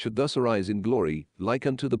carrion, should thus arise in glory, like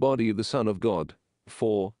unto the body of the Son of God.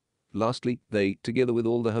 4. Lastly, they, together with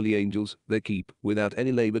all the holy angels, there keep, without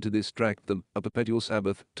any labor to distract them, a perpetual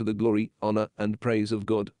Sabbath, to the glory, honor, and praise of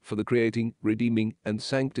God, for the creating, redeeming, and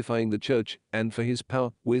sanctifying the church, and for his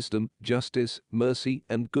power, wisdom, justice, mercy,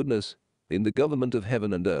 and goodness, in the government of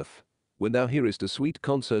heaven and earth. When thou hearest a sweet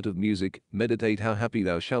concert of music, meditate how happy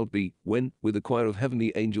thou shalt be, when, with a choir of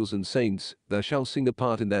heavenly angels and saints, thou shalt sing a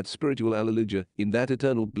part in that spiritual alleluia, in that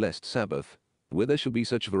eternal blessed Sabbath, where there shall be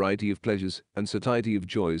such variety of pleasures, and satiety of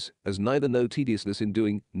joys, as neither know tediousness in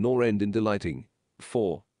doing, nor end in delighting.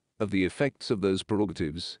 4. Of the effects of those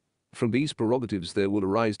prerogatives. From these prerogatives there will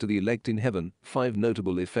arise to the elect in heaven 5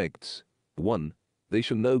 notable effects. 1. They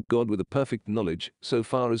shall know God with a perfect knowledge, so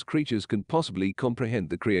far as creatures can possibly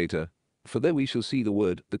comprehend the Creator. For there we shall see the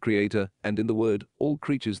Word, the Creator, and in the Word, all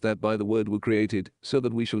creatures that by the Word were created, so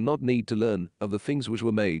that we shall not need to learn of the things which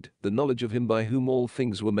were made, the knowledge of him by whom all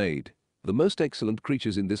things were made. The most excellent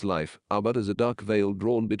creatures in this life are but as a dark veil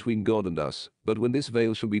drawn between God and us, but when this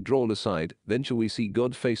veil shall be drawn aside, then shall we see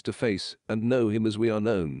God face to face, and know him as we are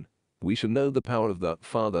known. We shall know the power of the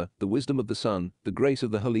Father, the wisdom of the Son, the grace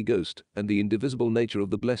of the Holy Ghost, and the indivisible nature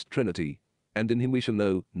of the blessed Trinity. And in him we shall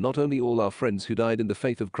know, not only all our friends who died in the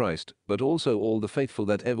faith of Christ, but also all the faithful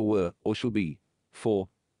that ever were, or shall be. 4.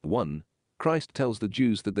 1. Christ tells the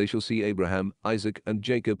Jews that they shall see Abraham, Isaac and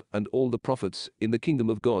Jacob and all the prophets in the kingdom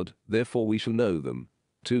of God, therefore we shall know them.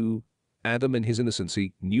 2. Adam in his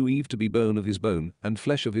innocency knew Eve to be bone of his bone and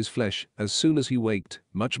flesh of his flesh as soon as he waked,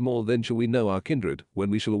 much more then shall we know our kindred when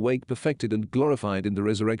we shall awake perfected and glorified in the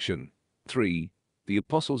resurrection. 3. The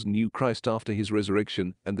apostles knew Christ after his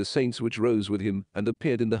resurrection and the saints which rose with him and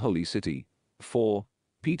appeared in the holy city. 4.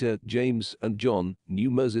 Peter, James and John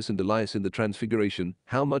knew Moses and Elias in the transfiguration,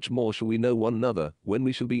 how much more shall we know one another when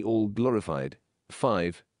we shall be all glorified.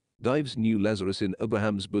 5. Dives knew Lazarus in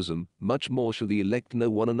Abraham's bosom, much more shall the elect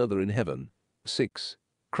know one another in heaven. 6.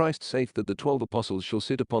 Christ saith that the 12 apostles shall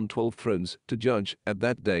sit upon 12 thrones, to judge, at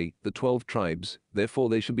that day, the 12 tribes, therefore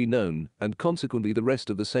they shall be known, and consequently the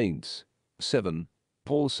rest of the saints. 7.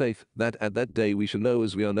 Paul saith, that at that day we shall know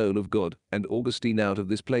as we are known of God, and Augustine out of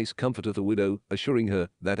this place comforteth a widow, assuring her,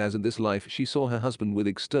 that as in this life she saw her husband with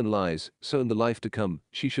external eyes, so in the life to come,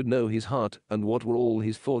 she should know his heart, and what were all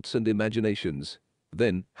his thoughts and imaginations.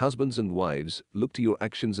 Then, husbands and wives, look to your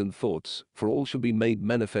actions and thoughts, for all shall be made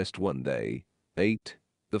manifest one day. 8.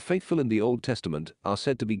 The faithful in the Old Testament are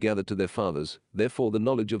said to be gathered to their fathers, therefore the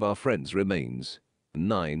knowledge of our friends remains.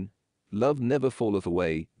 9. Love never falleth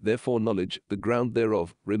away, therefore knowledge, the ground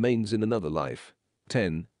thereof, remains in another life.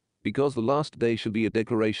 10. Because the last day shall be a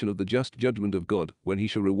declaration of the just judgment of God, when he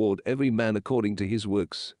shall reward every man according to his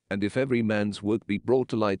works, and if every man's work be brought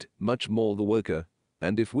to light, much more the worker.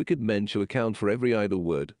 And if wicked men shall account for every idle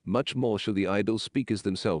word, much more shall the idle speakers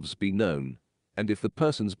themselves be known. And if the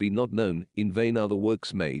persons be not known, in vain are the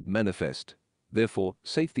works made manifest. Therefore,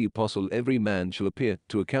 saith the apostle, every man shall appear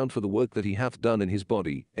to account for the work that he hath done in his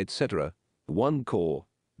body, etc. 1 Cor.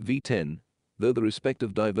 v. 10. Though the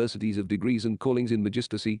respective diversities of degrees and callings in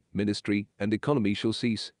magistracy, ministry, and economy shall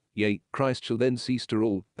cease, yea, Christ shall then cease to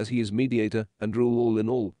rule, as he is mediator, and rule all in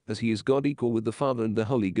all, as he is God equal with the Father and the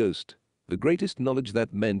Holy Ghost. The greatest knowledge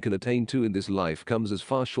that men can attain to in this life comes as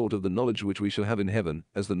far short of the knowledge which we shall have in heaven,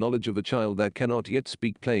 as the knowledge of a child that cannot yet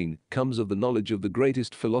speak plain, comes of the knowledge of the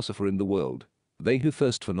greatest philosopher in the world. They who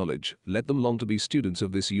thirst for knowledge, let them long to be students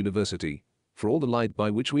of this university. For all the light by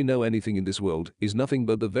which we know anything in this world is nothing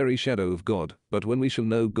but the very shadow of God, but when we shall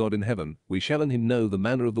know God in heaven, we shall in him know the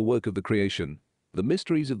manner of the work of the creation, the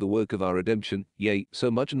mysteries of the work of our redemption, yea, so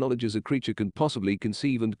much knowledge as a creature can possibly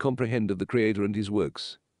conceive and comprehend of the Creator and his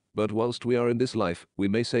works. But whilst we are in this life, we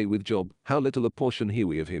may say with Job, how little a portion hear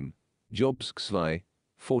we of him. Job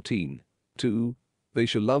 14. 2. They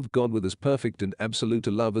shall love God with as perfect and absolute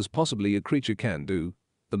a love as possibly a creature can do.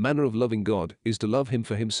 The manner of loving God is to love him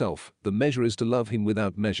for himself, the measure is to love him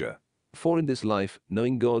without measure. For in this life,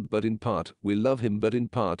 knowing God but in part, we love him but in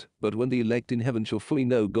part, but when the elect in heaven shall fully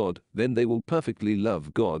know God, then they will perfectly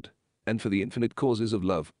love God. And for the infinite causes of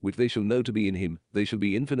love, which they shall know to be in him, they shall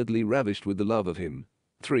be infinitely ravished with the love of him.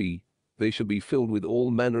 3. They shall be filled with all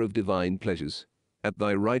manner of divine pleasures. At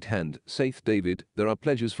thy right hand, saith David, there are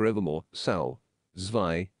pleasures for evermore. Psalm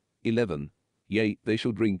 11. Yea, they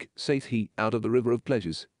shall drink, saith he, out of the river of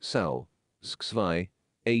pleasures. Psalm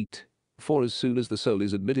 8. For as soon as the soul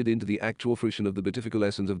is admitted into the actual fruition of the beatifical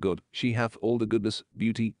essence of God, she hath all the goodness,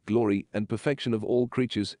 beauty, glory, and perfection of all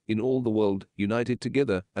creatures, in all the world, united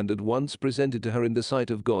together, and at once presented to her in the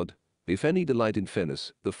sight of God. If any delight in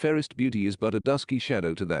fairness, the fairest beauty is but a dusky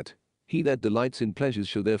shadow to that. He that delights in pleasures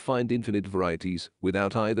shall there find infinite varieties,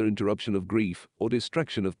 without either interruption of grief, or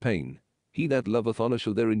distraction of pain. He that loveth honour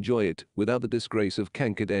shall there enjoy it, without the disgrace of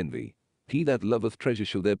cankered envy. He that loveth treasure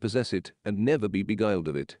shall there possess it, and never be beguiled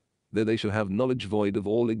of it. There they shall have knowledge void of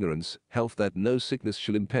all ignorance, health that no sickness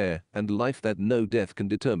shall impair, and life that no death can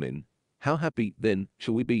determine. How happy, then,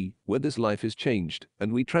 shall we be, when this life is changed,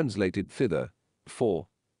 and we translated thither. 4.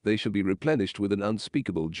 They shall be replenished with an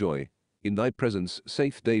unspeakable joy. In thy presence,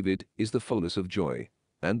 saith David, is the fullness of joy.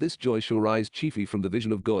 And this joy shall rise chiefly from the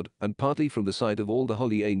vision of God, and partly from the sight of all the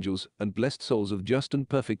holy angels, and blessed souls of just and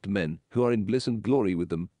perfect men, who are in bliss and glory with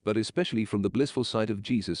them, but especially from the blissful sight of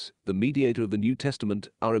Jesus, the mediator of the New Testament,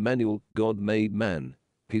 our Emmanuel, God made man.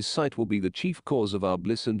 His sight will be the chief cause of our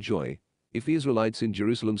bliss and joy. If the Israelites in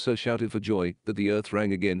Jerusalem so shouted for joy, that the earth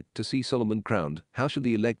rang again, to see Solomon crowned, how shall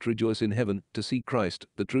the elect rejoice in heaven, to see Christ,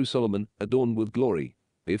 the true Solomon, adorned with glory?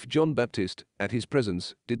 If John Baptist, at his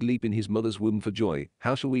presence, did leap in his mother's womb for joy,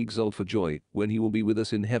 how shall we exult for joy, when he will be with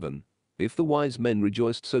us in heaven? If the wise men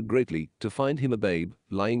rejoiced so greatly, to find him a babe,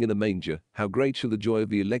 lying in a manger, how great shall the joy of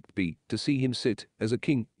the elect be, to see him sit, as a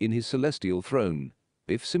king, in his celestial throne?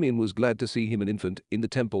 If Simeon was glad to see him an infant, in the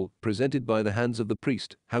temple, presented by the hands of the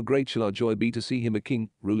priest, how great shall our joy be to see him a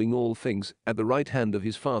king, ruling all things, at the right hand of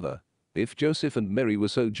his Father? If Joseph and Mary were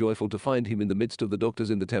so joyful to find him in the midst of the doctors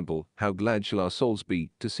in the temple, how glad shall our souls be,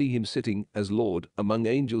 to see him sitting, as Lord, among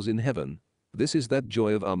angels in heaven? This is that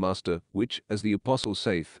joy of our Master, which, as the Apostle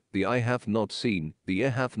saith, the eye hath not seen, the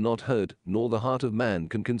ear hath not heard, nor the heart of man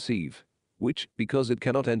can conceive. Which, because it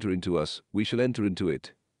cannot enter into us, we shall enter into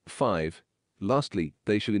it. 5. Lastly,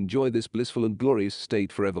 they shall enjoy this blissful and glorious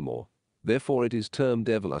state forevermore. Therefore it is termed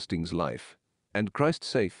everlasting's life. And Christ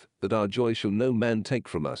saith, that our joy shall no man take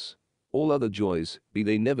from us. All other joys, be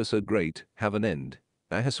they never so great, have an end.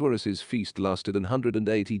 Ahasuerus's feast lasted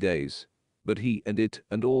 180 days. But he and it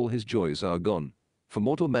and all his joys are gone. For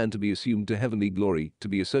mortal man to be assumed to heavenly glory, to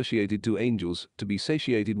be associated to angels, to be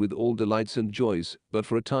satiated with all delights and joys, but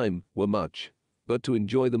for a time, were much. But to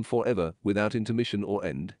enjoy them forever, without intermission or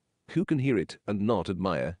end, who can hear it and not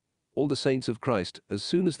admire? All the saints of Christ, as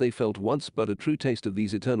soon as they felt once but a true taste of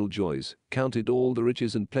these eternal joys, counted all the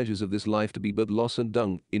riches and pleasures of this life to be but loss and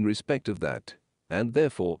dung, in respect of that. And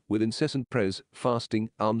therefore, with incessant prayers, fasting,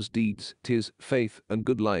 alms deeds, tears, faith, and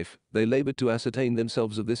good life, they labored to ascertain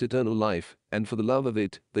themselves of this eternal life, and for the love of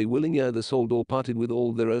it, they willingly either sold or parted with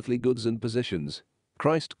all their earthly goods and possessions.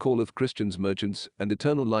 Christ calleth Christians merchants, and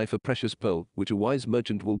eternal life a precious pearl, which a wise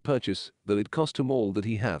merchant will purchase, though it cost him all that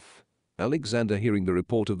he hath. Alexander, hearing the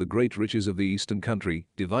report of the great riches of the eastern country,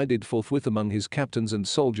 divided forthwith among his captains and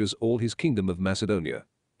soldiers all his kingdom of Macedonia.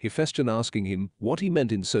 Hephaestion asking him what he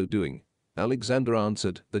meant in so doing, Alexander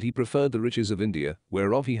answered that he preferred the riches of India,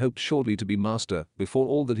 whereof he hoped shortly to be master, before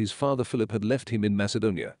all that his father Philip had left him in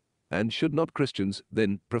Macedonia. And should not Christians,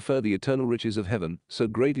 then, prefer the eternal riches of heaven, so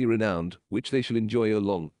greatly renowned, which they shall enjoy ere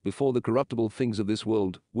long, before the corruptible things of this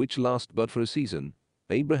world, which last but for a season?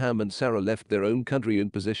 Abraham and Sarah left their own country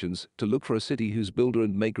and possessions, to look for a city whose builder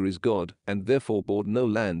and maker is God, and therefore bought no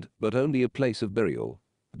land, but only a place of burial.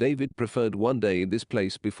 David preferred one day in this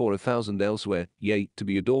place before 1,000 elsewhere, yea, to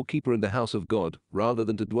be a doorkeeper in the house of God, rather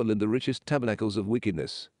than to dwell in the richest tabernacles of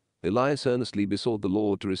wickedness. Elias earnestly besought the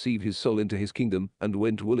Lord to receive his soul into his kingdom, and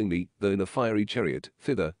went willingly, though in a fiery chariot,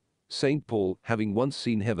 thither. St. Paul, having once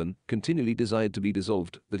seen heaven, continually desired to be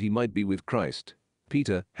dissolved, that he might be with Christ.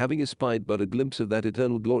 Peter, having espied but a glimpse of that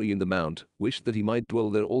eternal glory in the mount, wished that he might dwell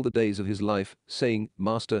there all the days of his life, saying,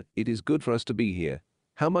 Master, it is good for us to be here.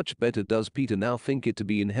 How much better does Peter now think it to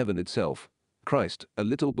be in heaven itself? Christ, a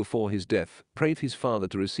little before his death, prayed his Father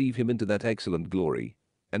to receive him into that excellent glory.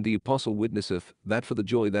 And the apostle witnesseth, that for the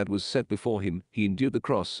joy that was set before him, he endured the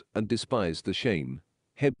cross, and despised the shame.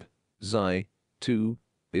 Heb. Zi. 2.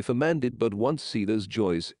 If a man did but once see those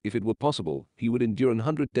joys, if it were possible, he would endure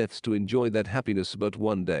 100 deaths to enjoy that happiness but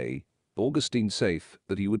one day. Augustine saith,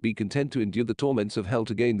 that he would be content to endure the torments of hell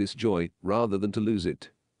to gain this joy, rather than to lose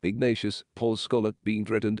it. Ignatius, Paul's scholar, being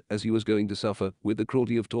threatened, as he was going to suffer, with the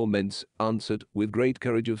cruelty of torments, answered, with great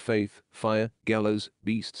courage of faith, fire, gallows,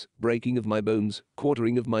 beasts, breaking of my bones,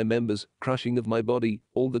 quartering of my members, crushing of my body,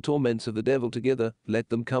 all the torments of the devil together, let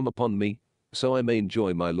them come upon me, so I may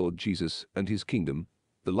enjoy my Lord Jesus, and his kingdom.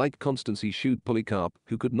 The like constancy shewed Polycarp,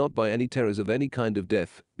 who could not by any terrors of any kind of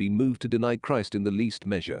death, be moved to deny Christ in the least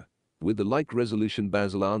measure. With the like resolution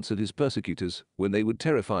Basil answered his persecutors, when they would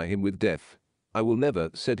terrify him with death. I will never,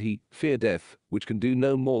 said he, fear death, which can do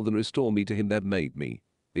no more than restore me to him that made me.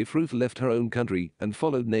 If Ruth left her own country, and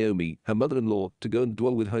followed Naomi, her mother-in-law, to go and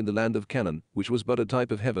dwell with her in the land of Canaan, which was but a type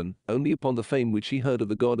of heaven, only upon the fame which she heard of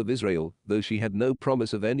the God of Israel, though she had no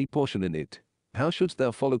promise of any portion in it, how shouldst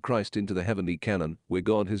thou follow Christ into the heavenly Canaan, where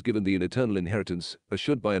God has given thee an eternal inheritance,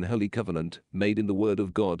 assured by an holy covenant, made in the word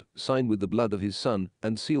of God, signed with the blood of his Son,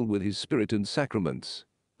 and sealed with his Spirit and sacraments?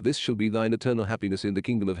 This shall be thine eternal happiness in the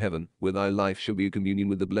kingdom of heaven, where thy life shall be a communion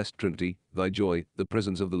with the blessed Trinity, thy joy, the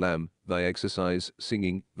presence of the Lamb, thy exercise,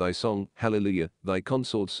 singing, thy song, hallelujah, thy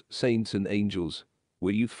consorts, saints and angels.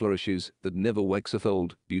 Where youth flourishes, that never waxeth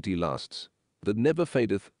old, beauty lasts, that never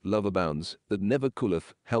fadeth, love abounds, that never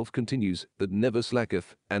cooleth, health continues, that never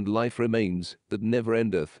slacketh, and life remains, that never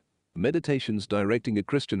endeth. Meditations directing a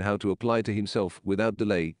Christian how to apply to himself, without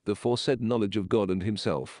delay, the foresaid knowledge of God and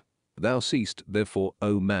himself. Thou seest, therefore,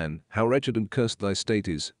 O man, how wretched and cursed thy state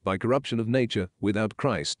is, by corruption of nature, without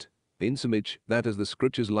Christ. Insomuch, that as the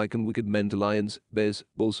scriptures liken wicked men to lions, bears,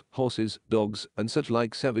 bulls, horses, dogs, and such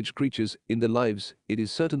like savage creatures, in their lives, it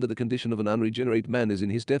is certain that the condition of an unregenerate man is in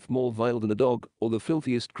his death more vile than a dog, or the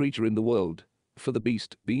filthiest creature in the world. For the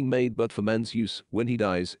beast, being made but for man's use, when he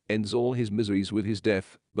dies, ends all his miseries with his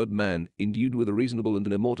death, but man, endued with a reasonable and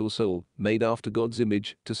an immortal soul, made after God's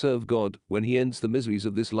image, to serve God, when he ends the miseries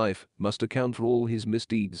of this life, must account for all his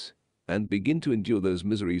misdeeds, and begin to endure those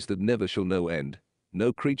miseries that never shall know end.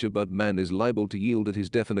 No creature but man is liable to yield at his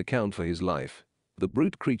death an account for his life. The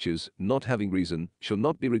brute creatures, not having reason, shall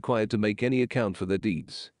not be required to make any account for their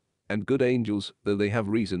deeds. And good angels, though they have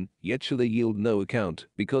reason, yet shall they yield no account,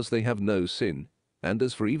 because they have no sin. And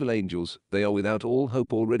as for evil angels, they are without all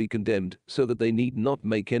hope already condemned, so that they need not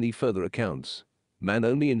make any further accounts. Man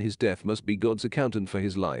only in his death must be God's accountant for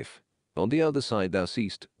his life. On the other side thou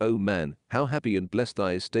seest, O man, how happy and blessed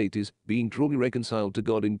thy estate is, being truly reconciled to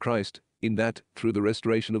God in Christ, in that, through the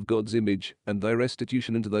restoration of God's image, and thy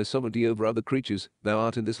restitution into thy sovereignty over other creatures, thou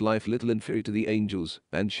art in this life little inferior to the angels,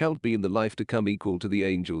 and shalt be in the life to come equal to the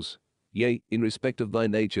angels. Yea, in respect of thy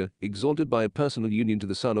nature, exalted by a personal union to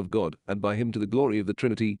the Son of God, and by him to the glory of the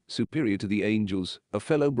Trinity, superior to the angels, a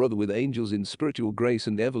fellow brother with angels in spiritual grace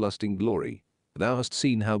and everlasting glory. Thou hast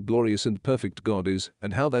seen how glorious and perfect God is,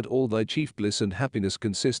 and how that all thy chief bliss and happiness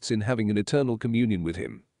consists in having an eternal communion with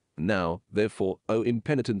him. Now, therefore, O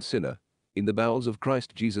impenitent sinner, in the bowels of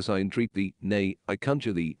Christ Jesus I entreat thee, nay, I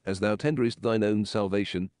conjure thee, as thou tenderest thine own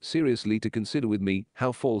salvation, seriously to consider with me,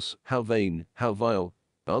 how false, how vain, how vile,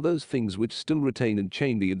 are those things which still retain and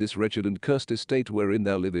chain thee in this wretched and cursed estate wherein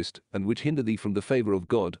thou livest, and which hinder thee from the favor of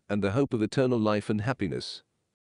God, and the hope of eternal life and happiness.